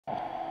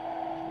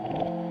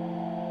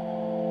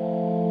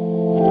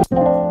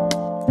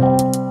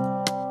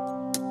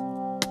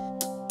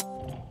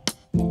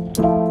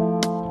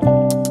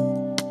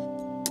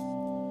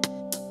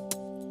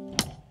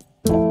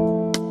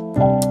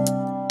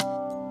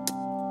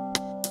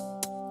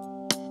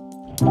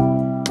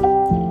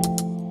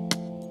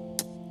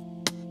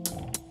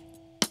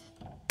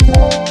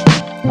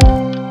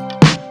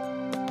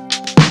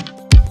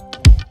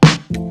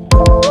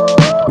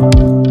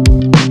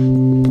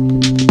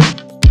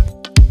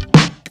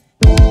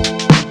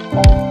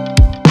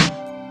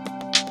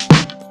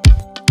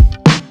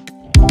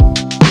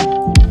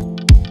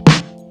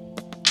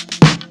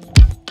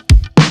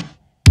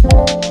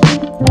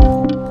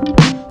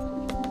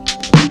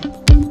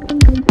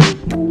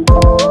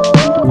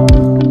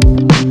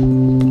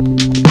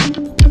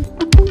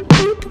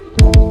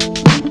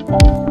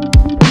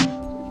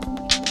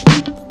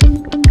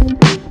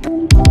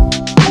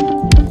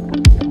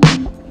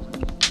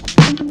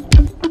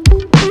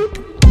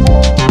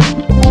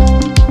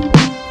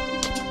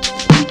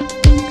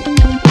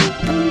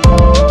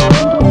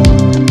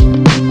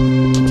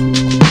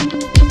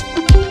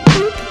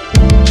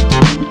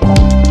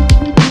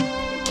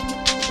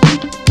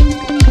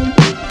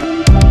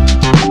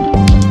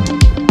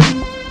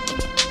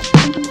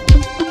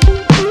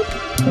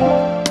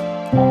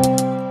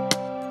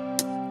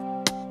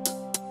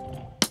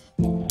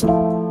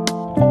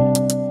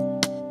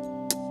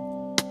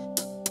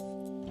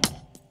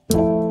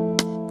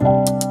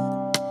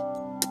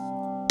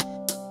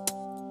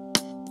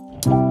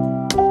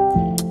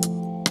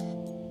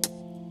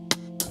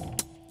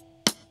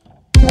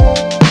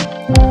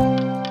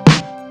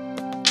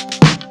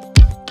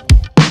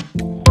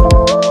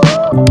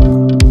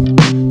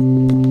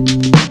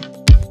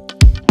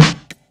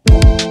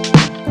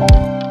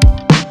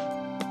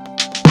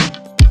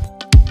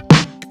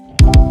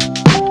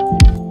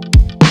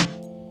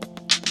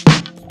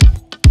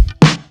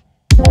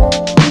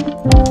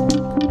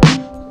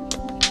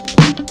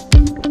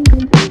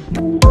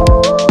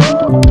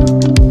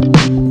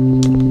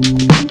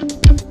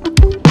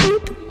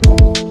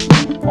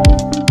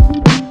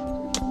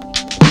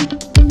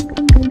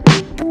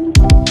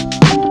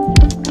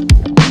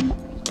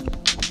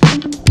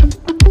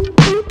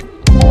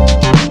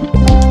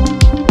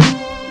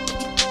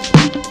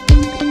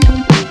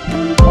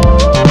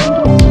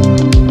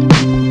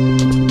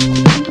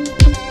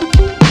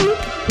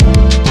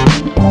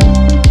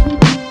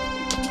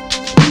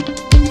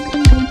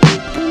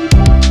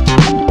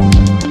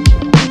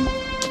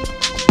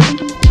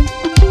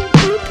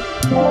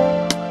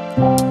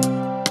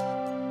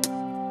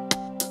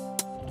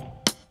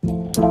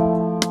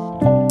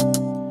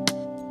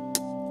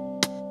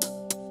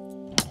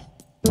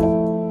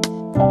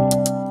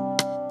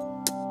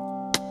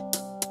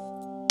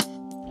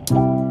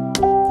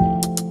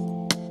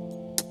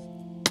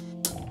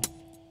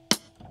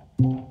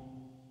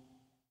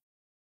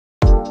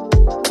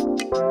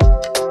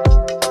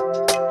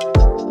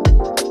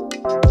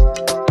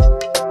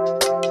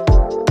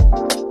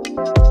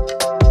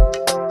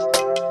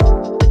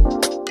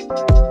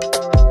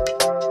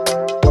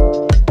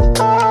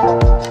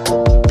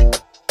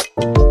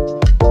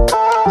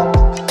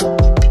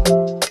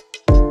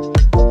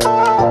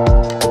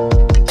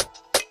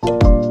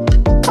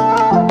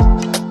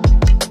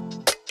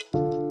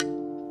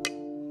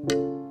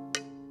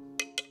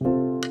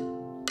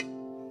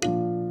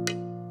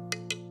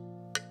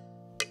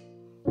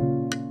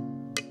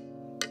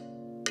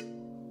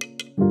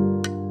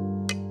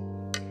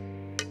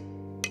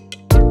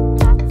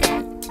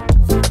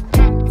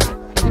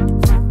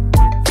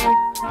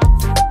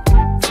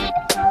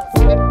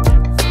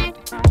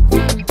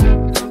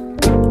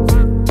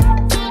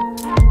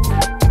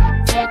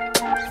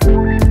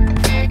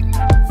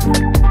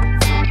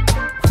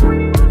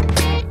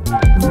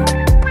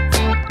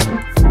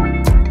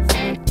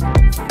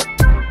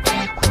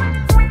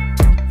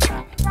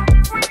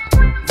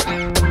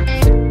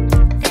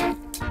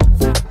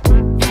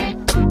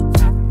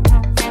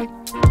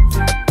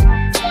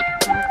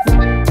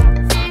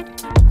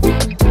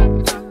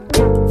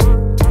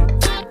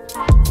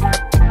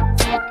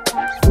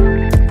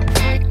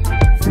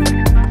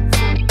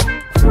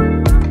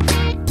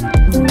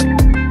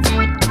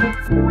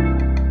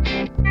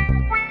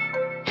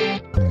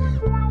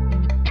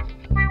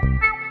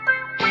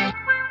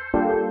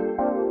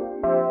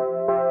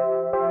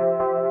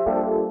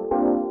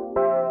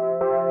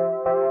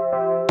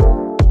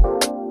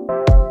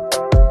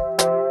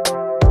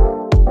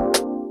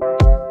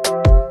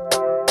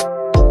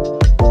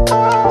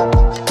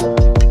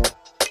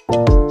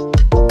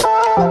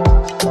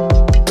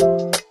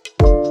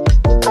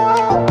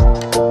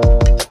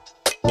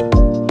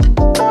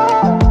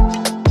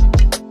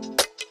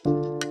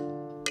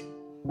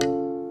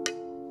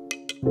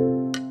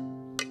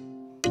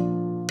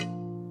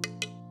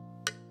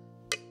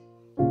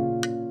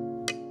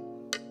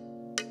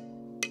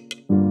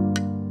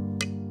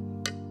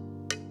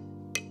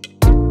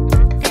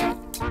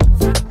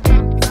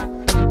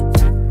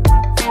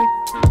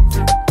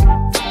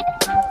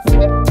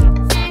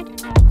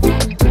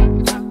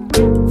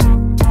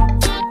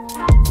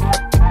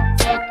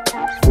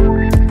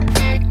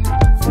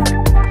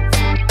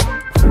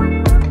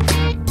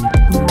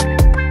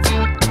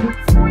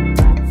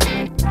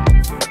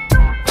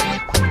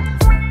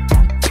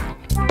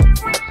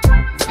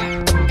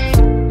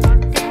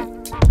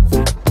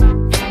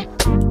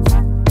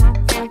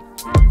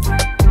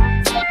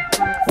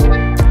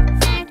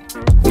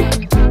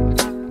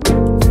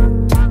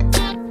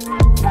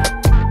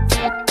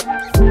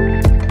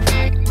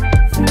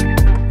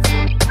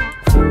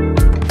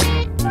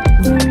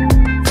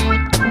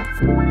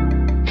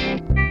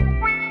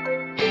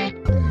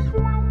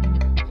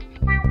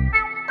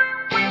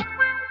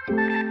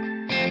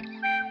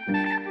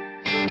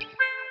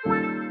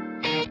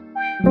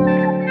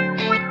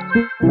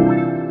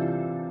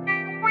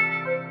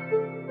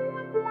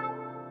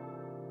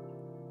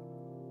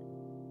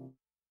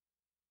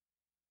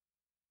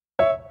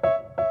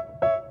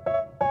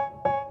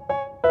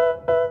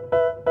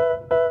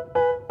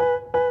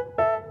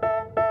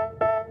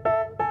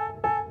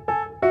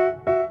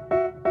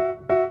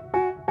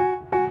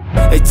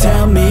They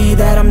tell me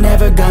that I'm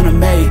never gonna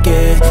make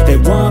it. They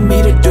want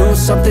me to do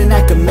something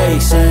that could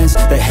make sense.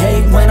 They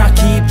hate when I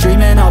keep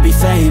dreaming I'll be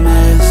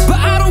famous, but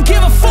I don't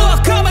give a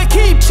fuck, I'ma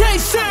keep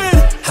chasing.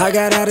 I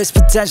got all this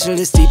potential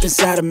that's deep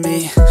inside of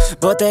me,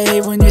 but they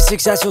hate when you're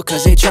successful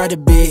cause they try to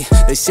be.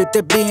 They sit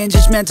there being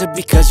judgmental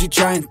because you're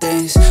trying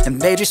things, and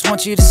they just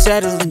want you to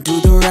settle and do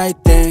the right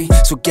thing.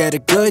 So get a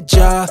good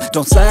job,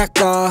 don't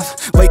slack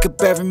off. Wake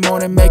up every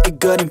morning, make a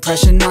good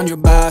impression on your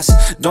boss.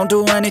 Don't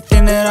do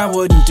anything that I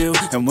wouldn't do,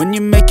 and when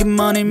you're making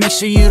money, make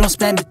sure you don't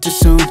spend it too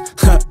soon.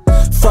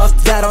 Fuck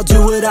that, I'll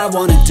do what I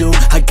wanna do.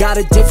 I got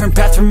a different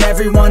path from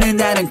everyone, and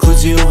that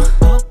includes you.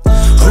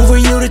 Who are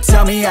you to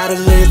tell me how to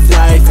live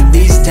life? In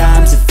these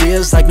times it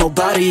feels like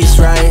nobody is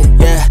right,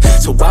 yeah.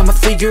 So I'ma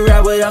figure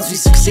out what else we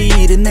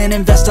succeed, and then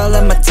invest all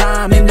of my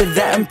time into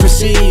that and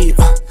proceed.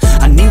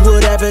 I need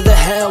whatever the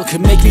hell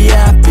could make me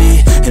happy,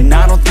 and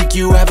I don't think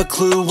you have a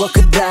clue what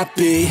could that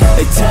be.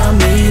 They tell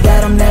me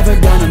that I'm never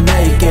gonna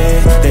make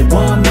it. They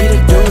want me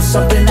to do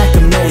something that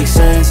could make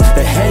sense.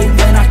 They hate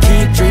when I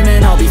keep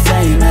dreaming I'll be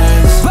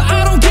famous, but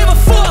I don't give a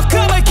fuck,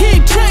 I'ma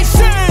keep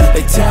chasing.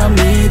 They tell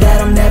me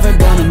that I'm never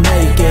gonna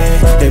make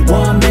it. They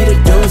want me to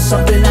do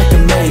something that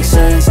can make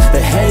sense.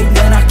 They hate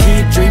when I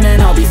keep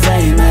dreaming I'll be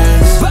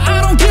famous, but I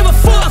don't give a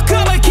fuck,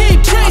 I'ma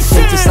keep chasing. I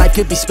think this life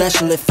could be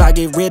special if I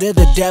get rid of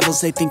the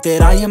devils. They think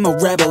that I am a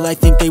rebel, I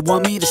think they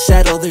want me to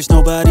settle. There's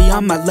nobody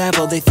on my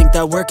level. They think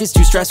that work is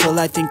too stressful,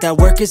 I think that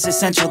work is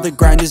essential. The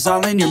grind is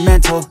all in your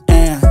mental,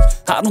 and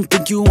I don't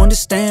think you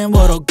understand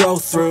what I'll go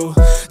through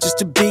just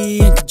to be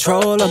in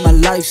control of my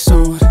life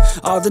soon.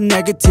 All the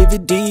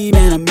negativity,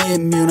 man, I'm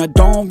immune. I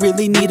don't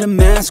really need a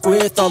mask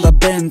with all I've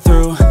been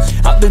through.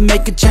 I've been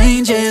making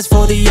changes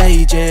for the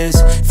ages.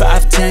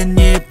 5-10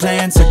 year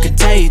plans are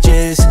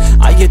contagious.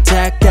 I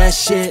attack that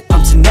shit,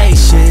 I'm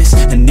tenacious.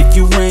 And if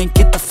you ain't,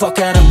 get the fuck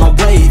out of my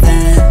way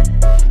then.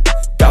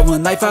 Got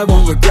one life, I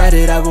won't regret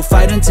it. I will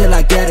fight until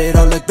I get it.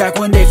 I'll look back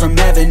one day from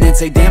heaven and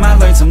say damn, I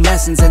learned some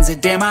lessons. And say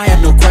damn, I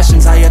have no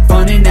questions. I had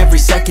fun in every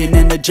second,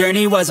 and the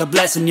journey was a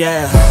blessing,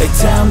 yeah. They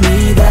tell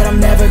me that I'm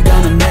never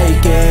gonna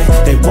make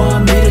it. They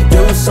want me to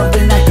do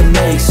something that can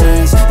make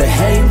sense. They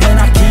hate when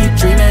I keep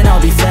dreaming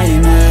I'll be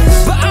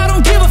famous, but I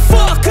don't give a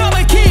fuck,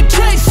 I'ma keep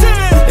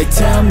chasing. They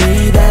tell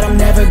me that I'm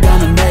never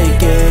gonna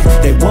make it.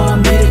 They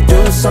want me to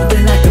do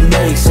something that can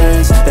make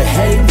sense. They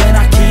hate when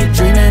I keep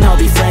dreaming I'll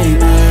be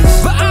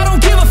famous, but I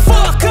don't give a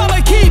fuck,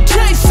 I'ma keep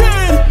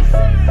chasing.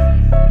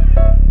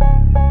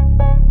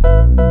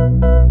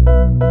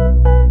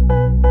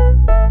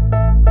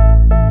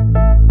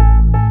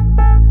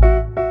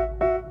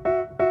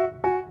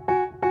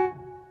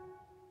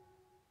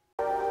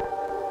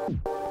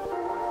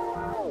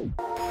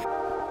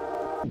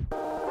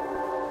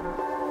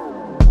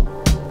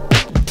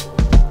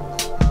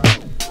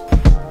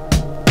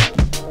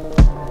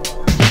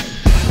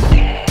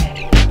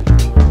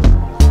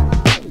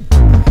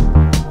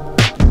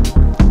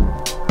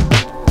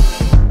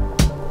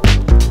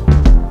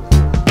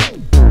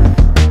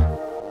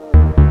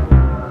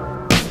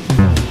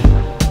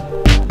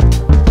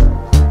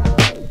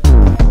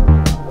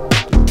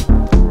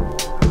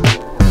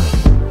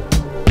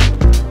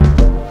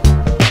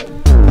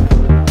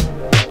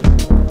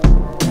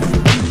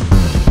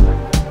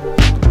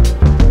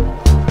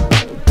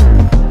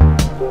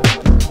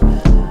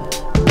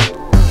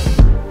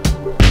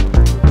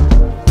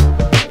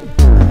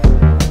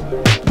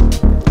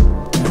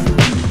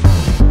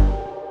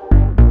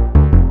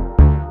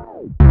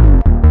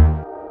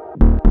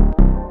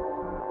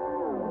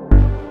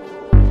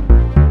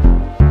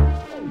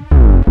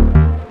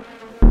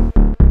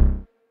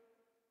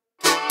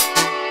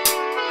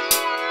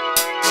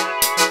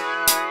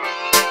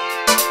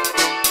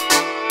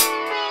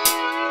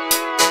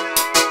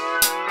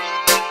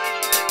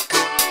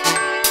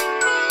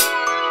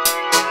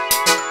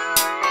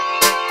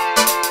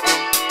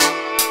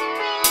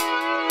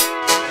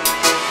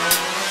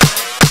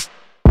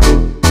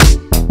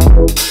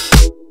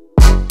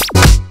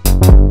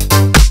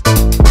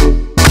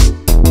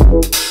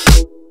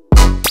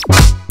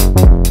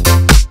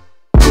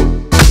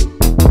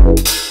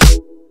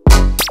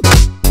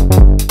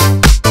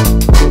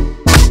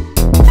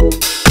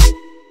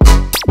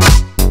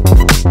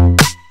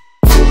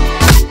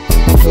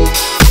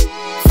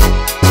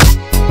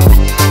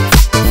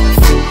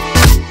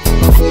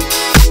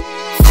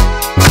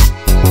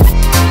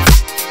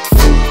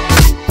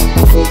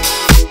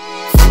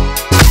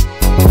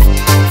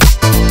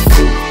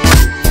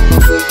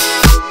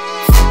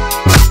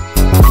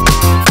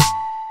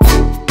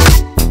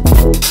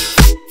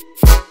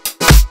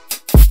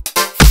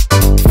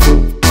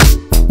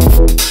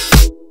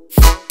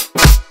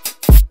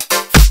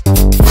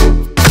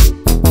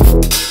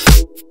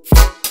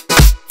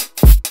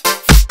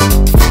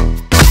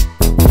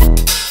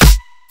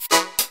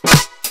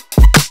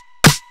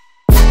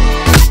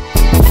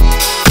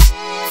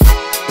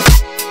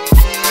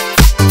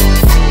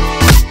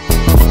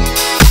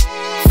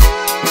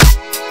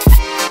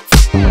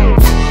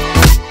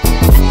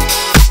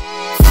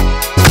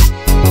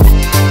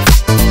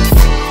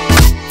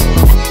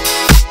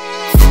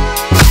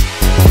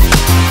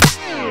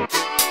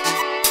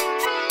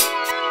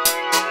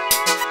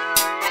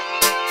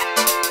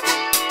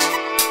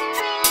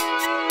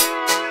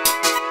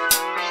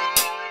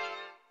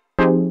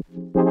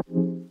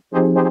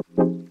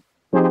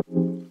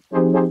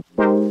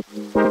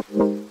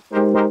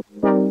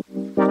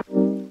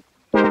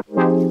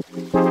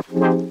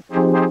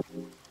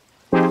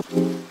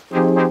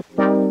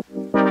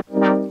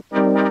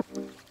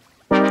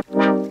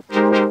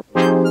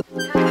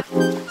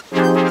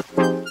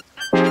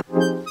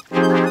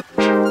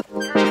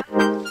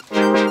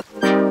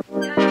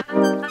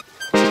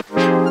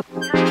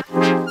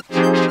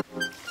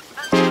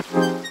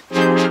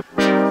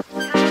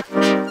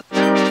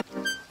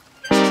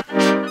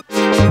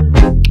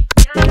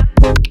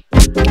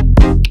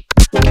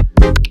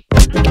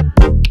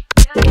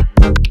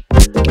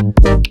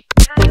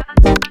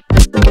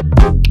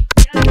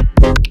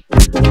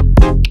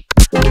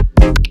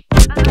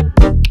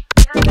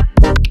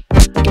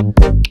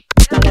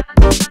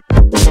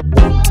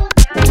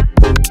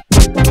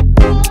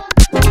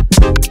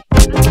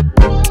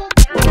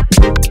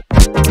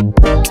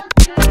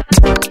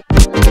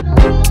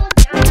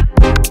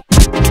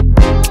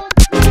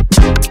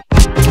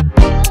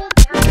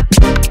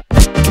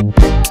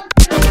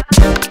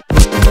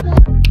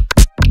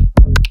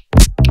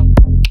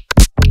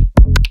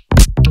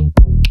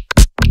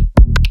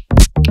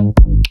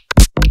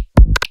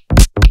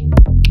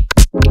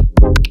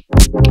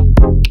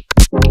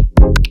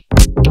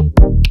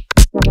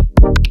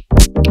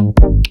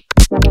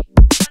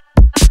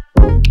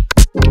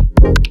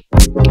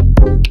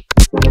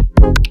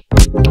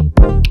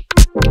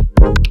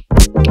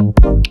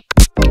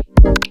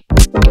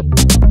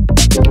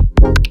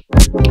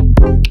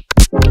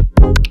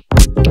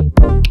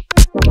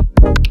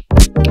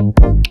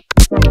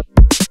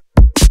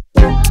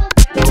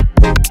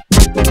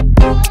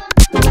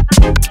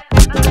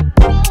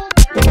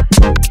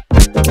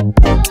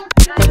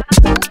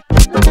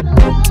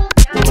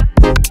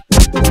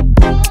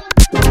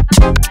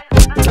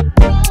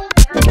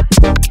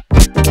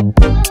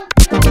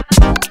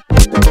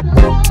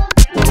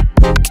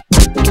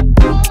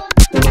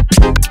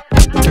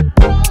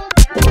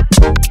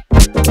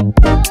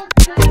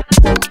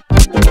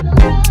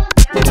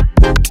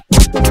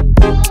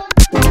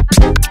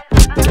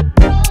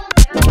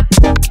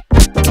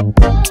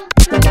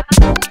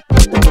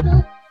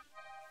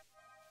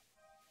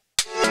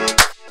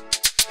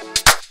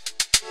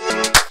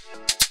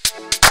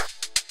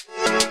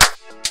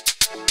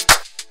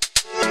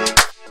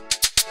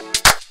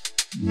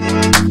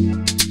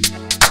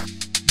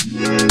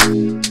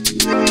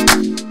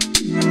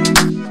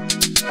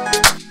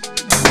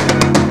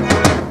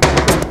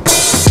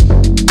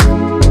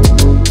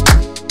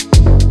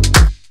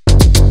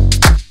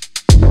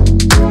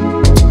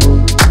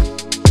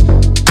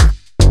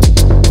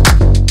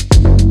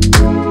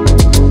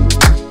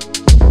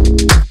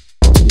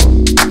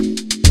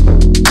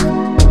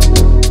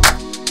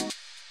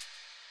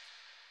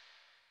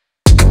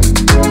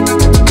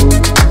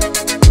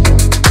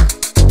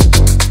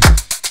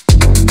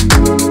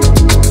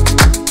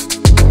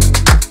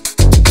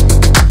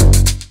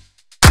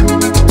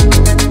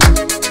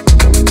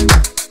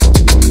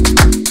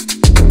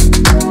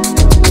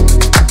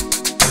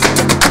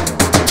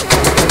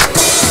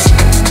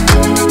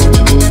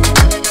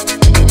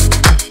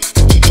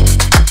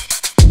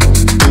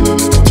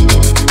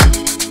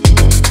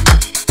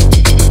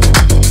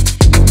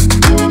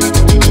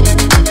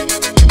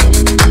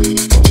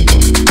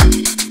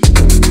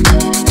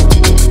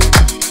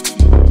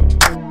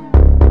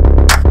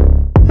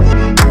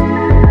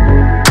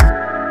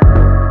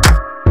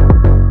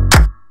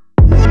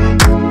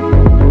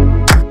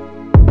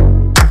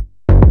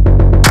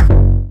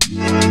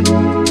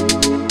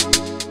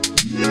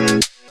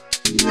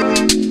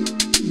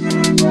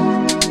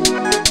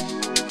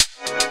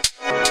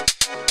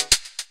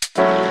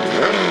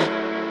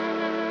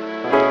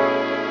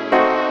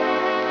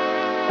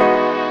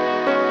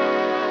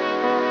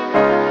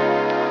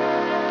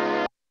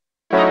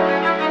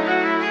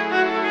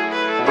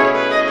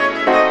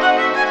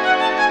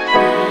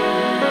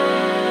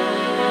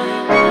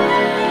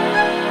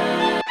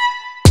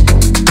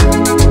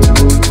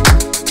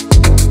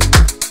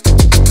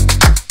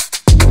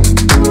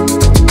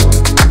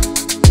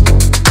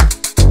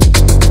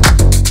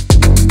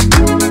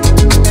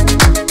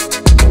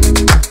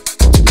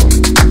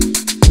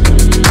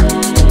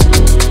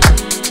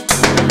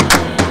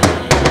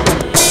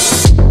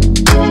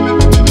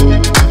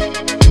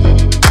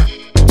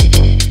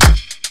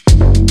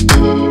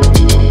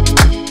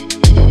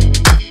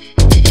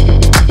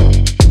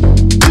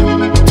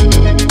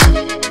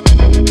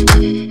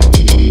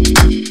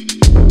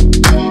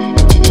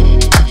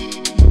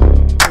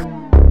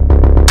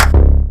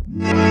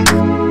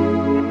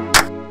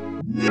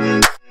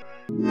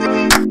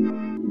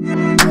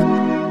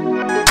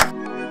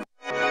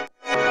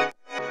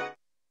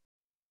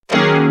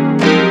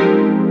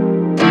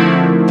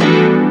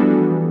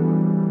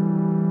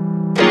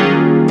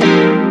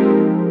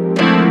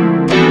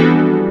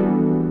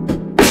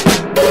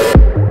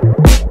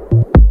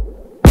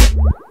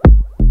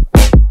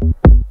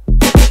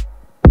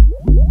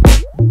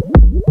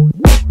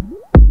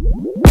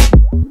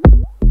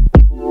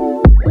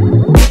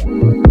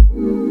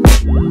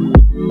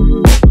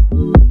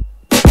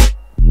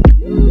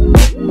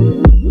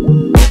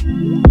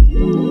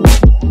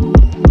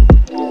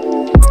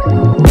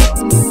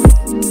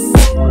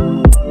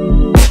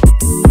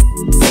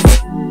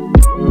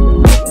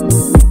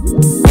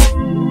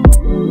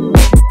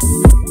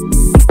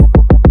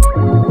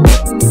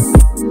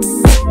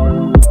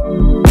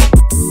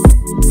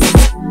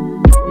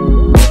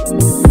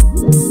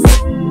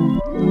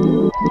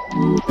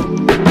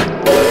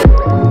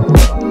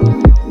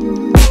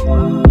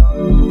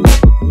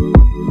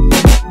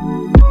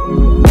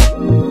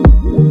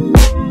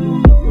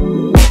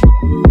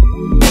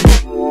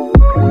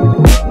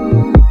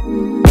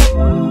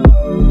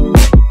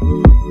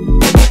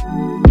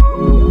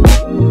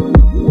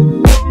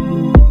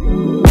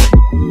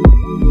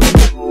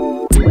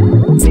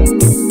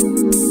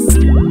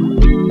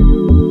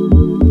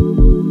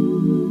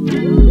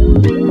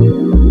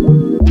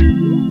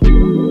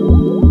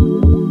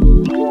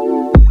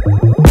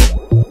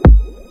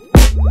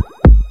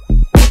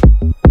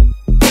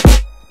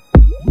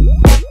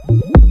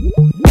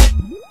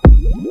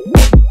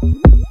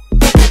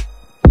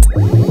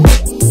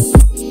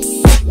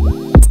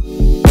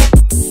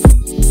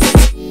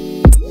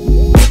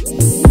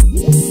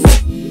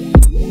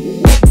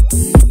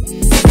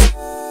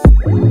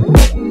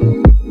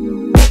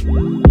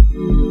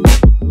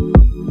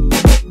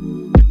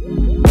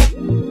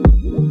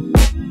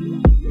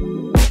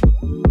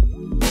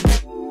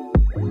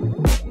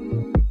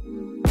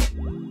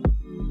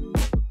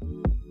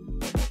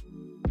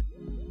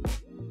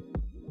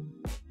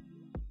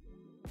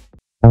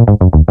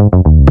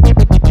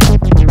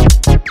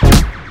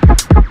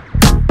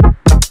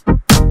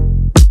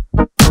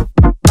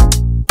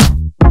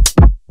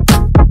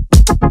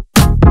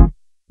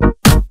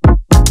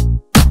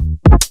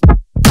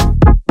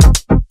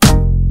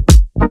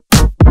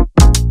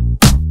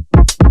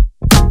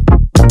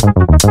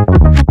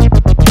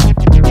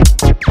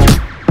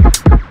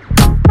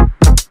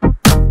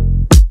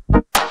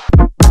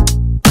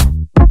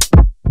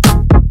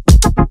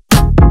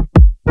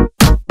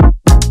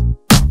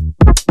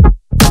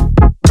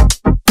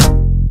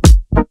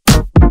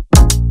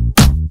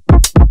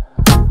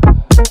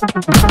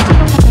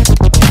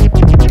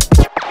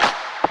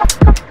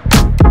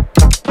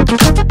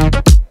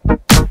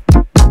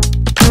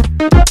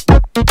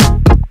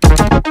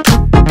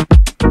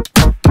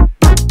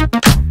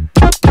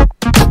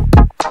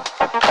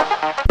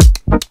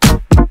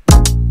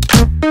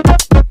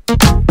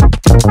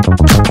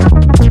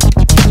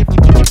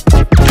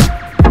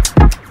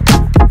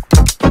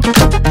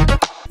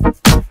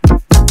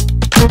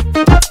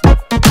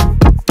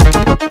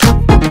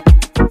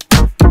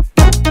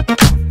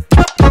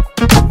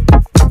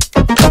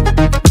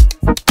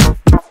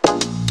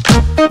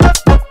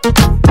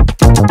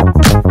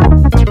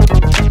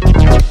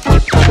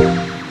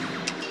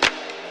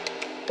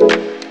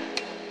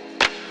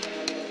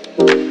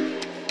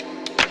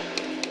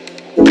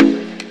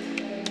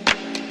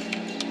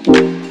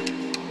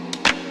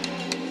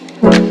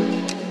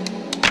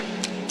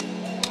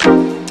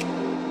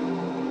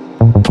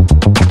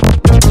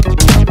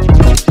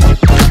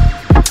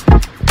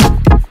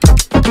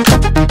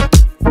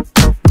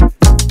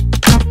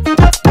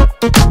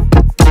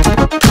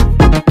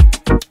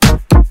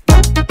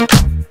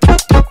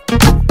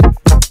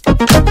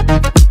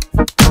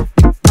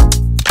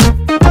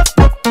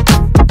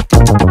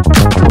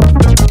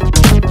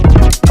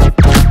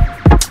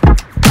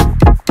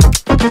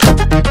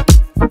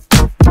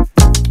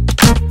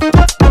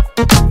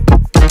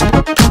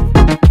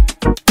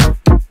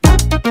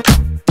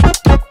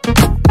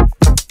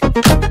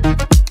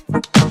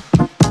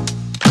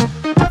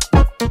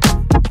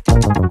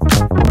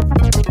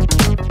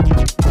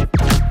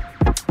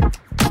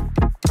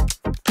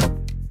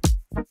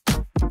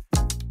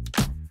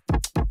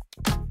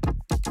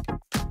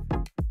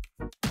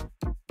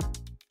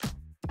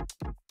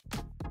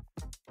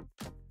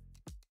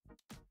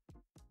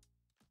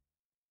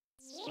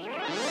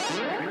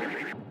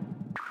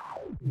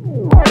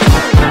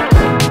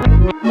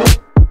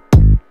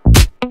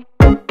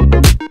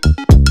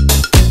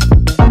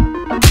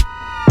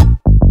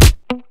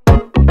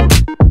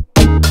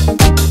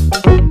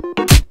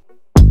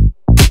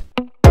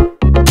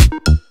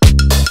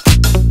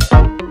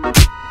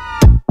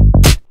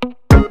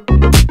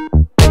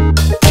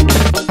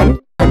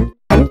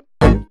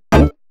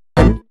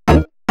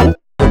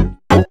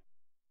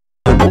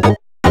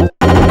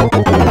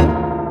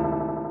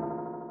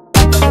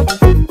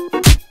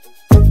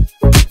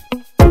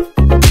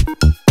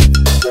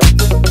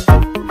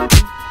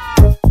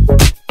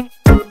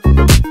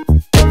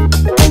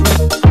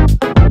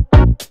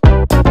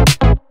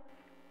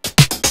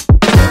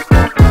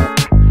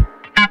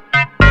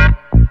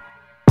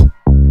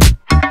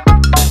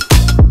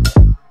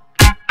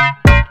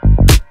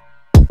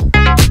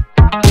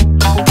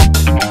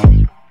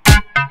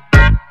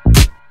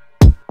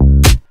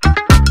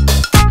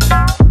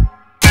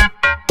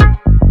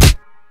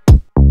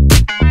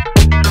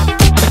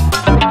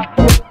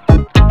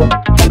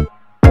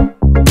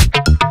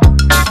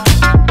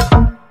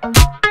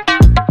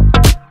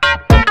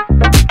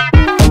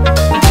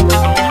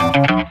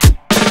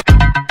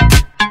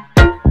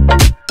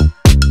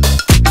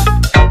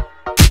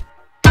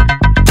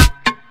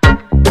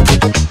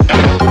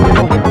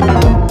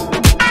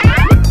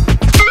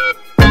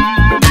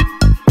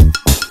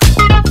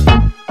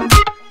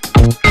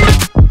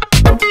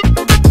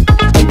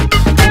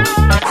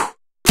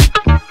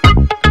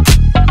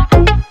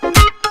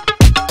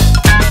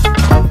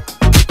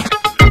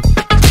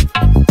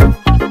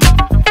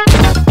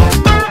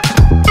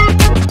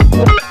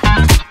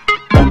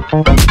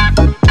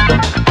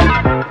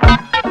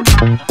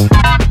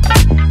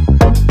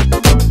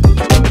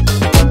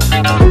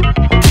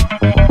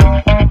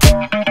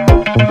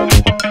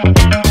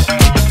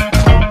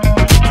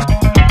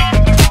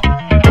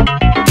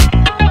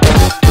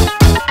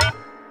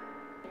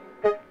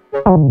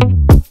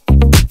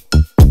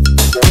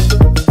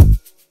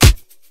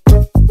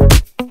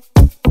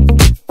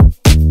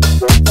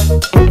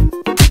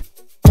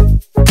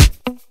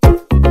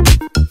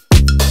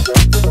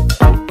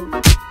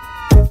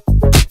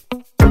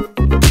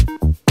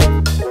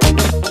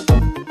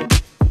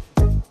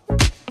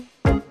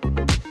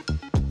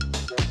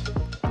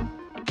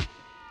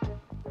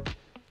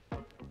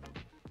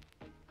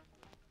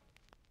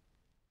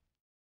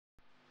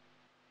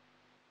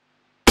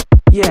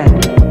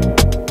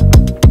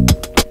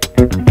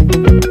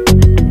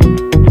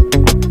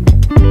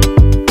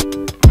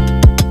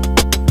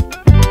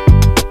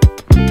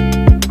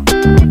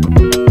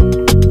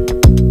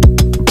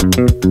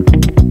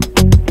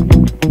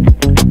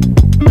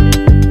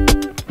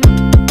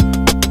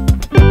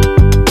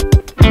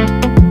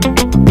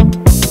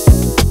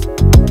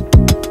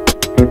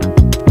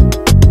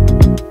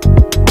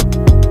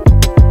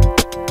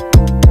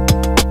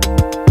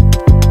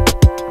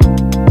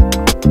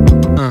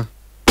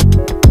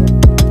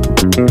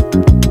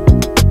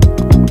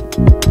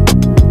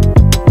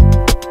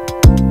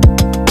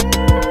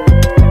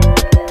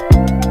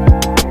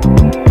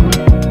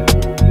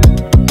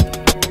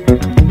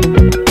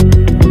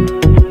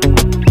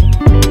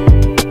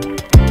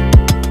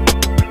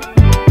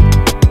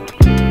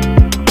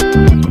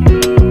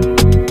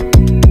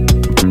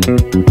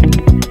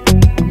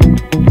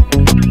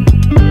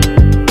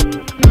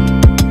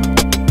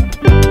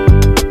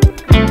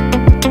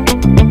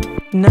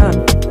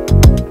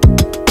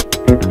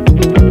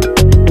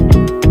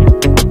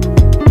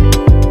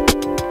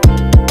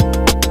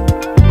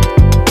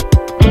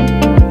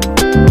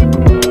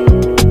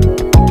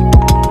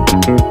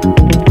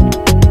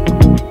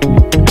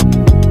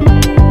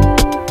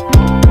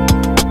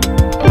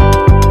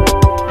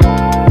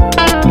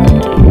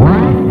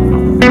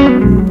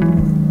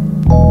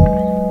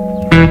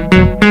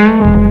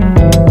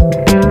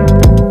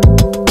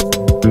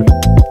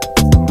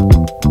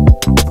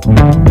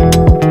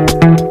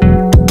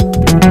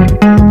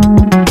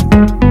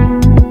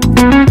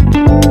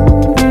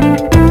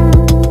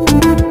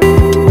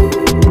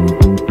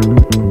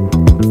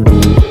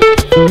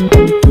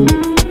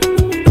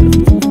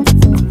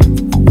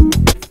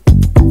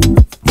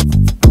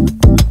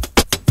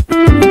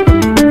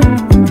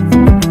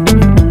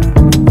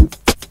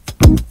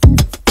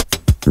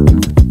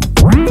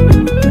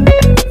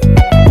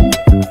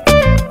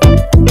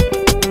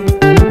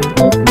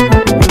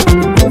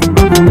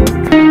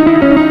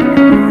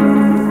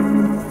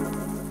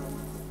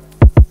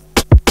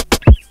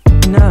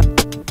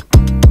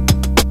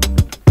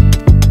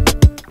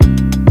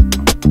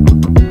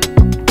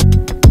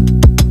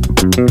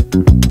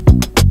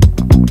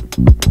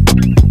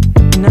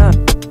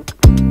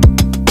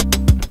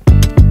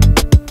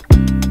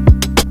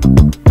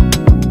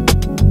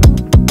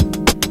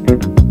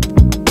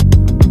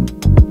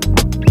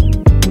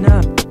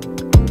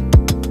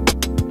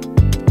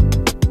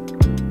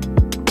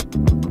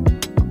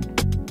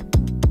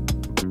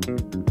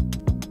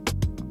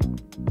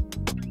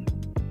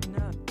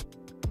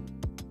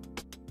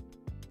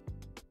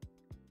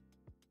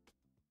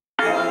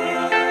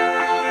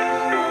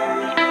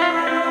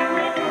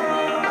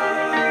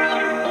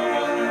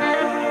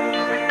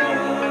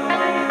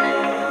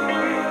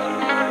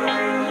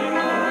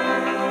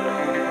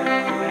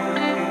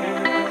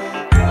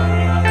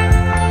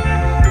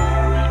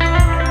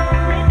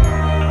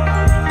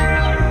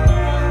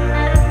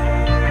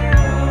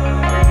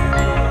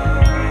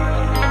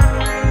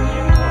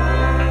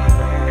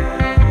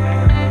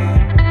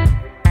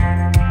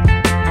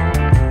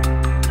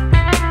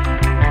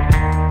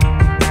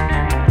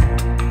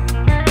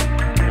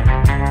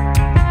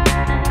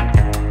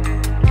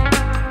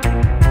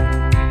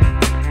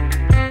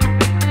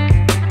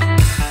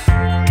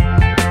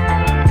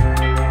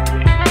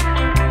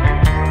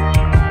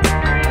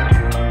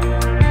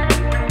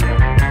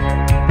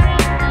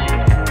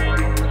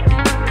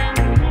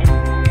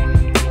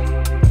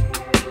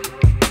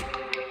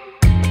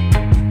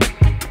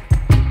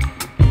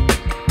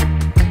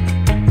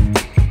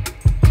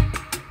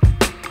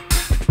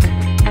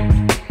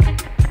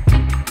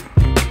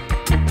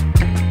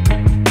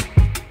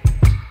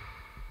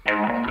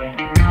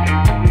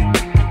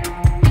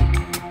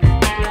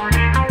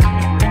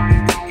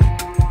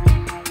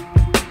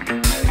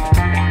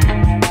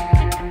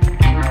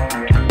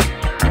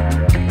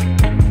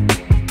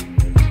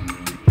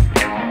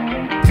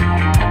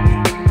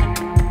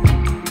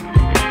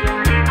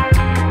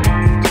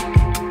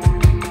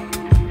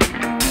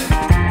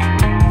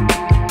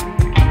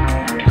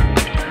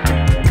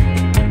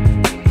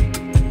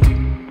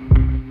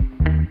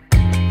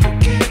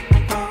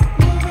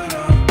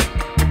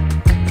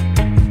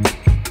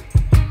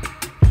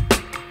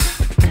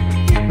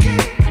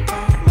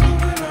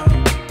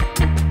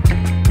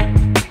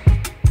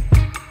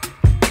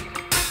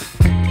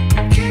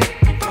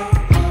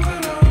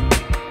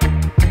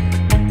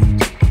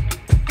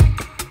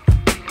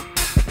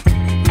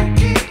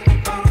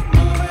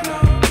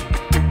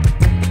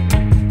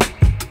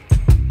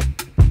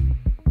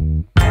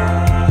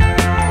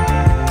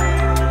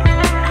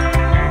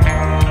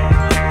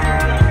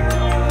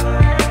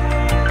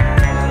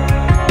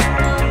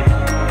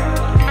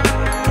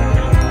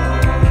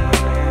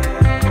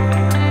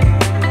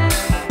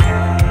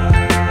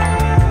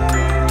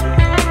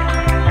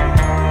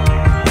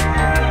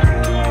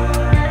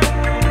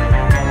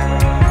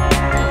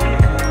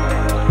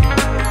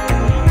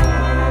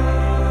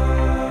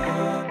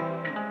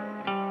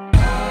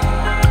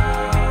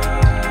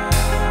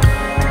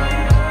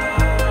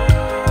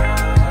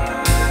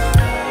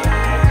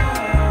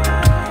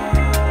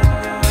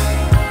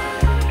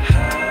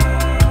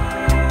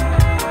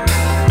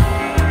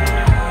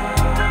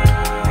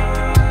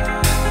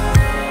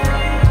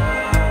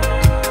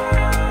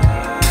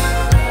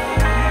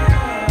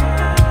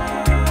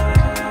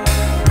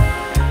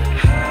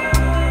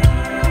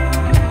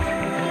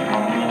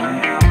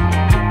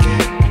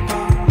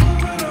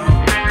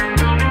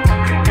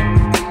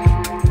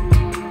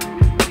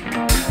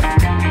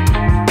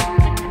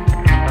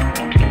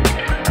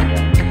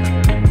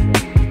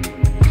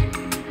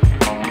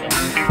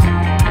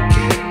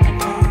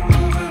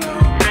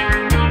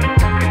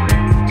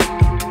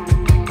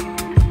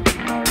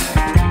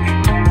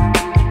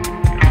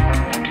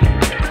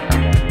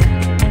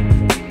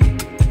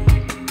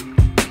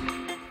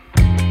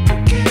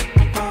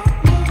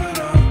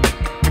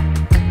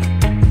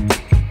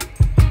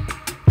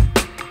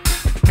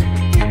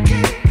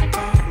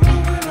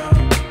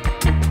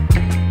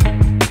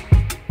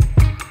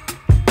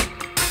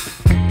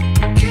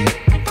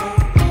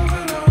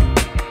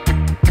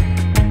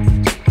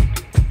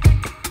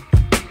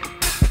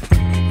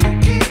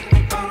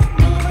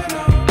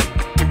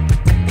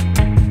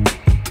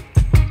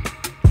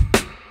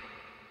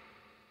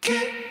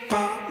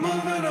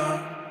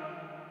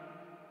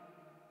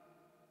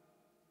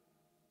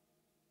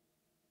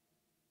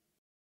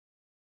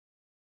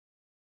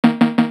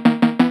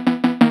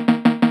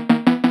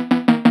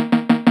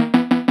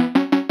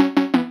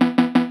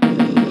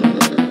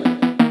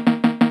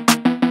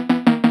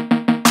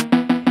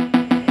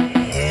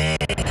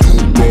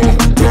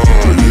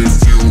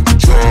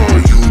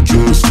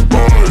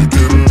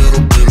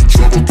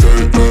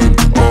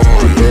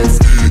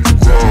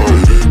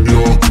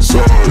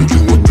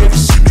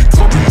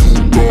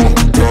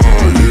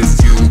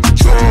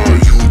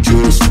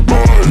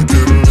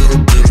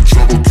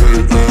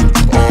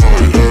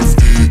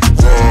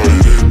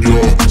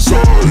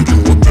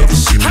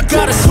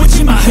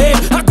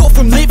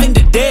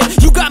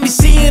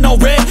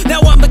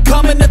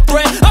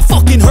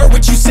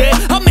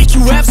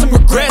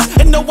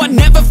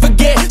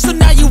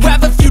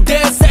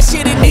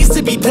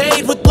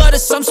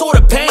 sort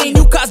of pain.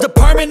 You caused a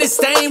permanent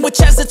stain, which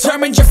has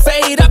determined your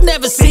fate. I've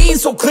never seen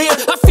so clear,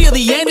 I feel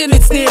the end and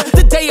it's near.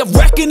 The day of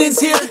reckoning's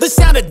here, the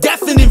sound of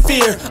deafening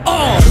fear.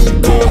 You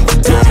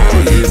won't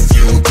die if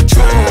you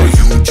try,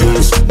 you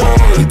just might.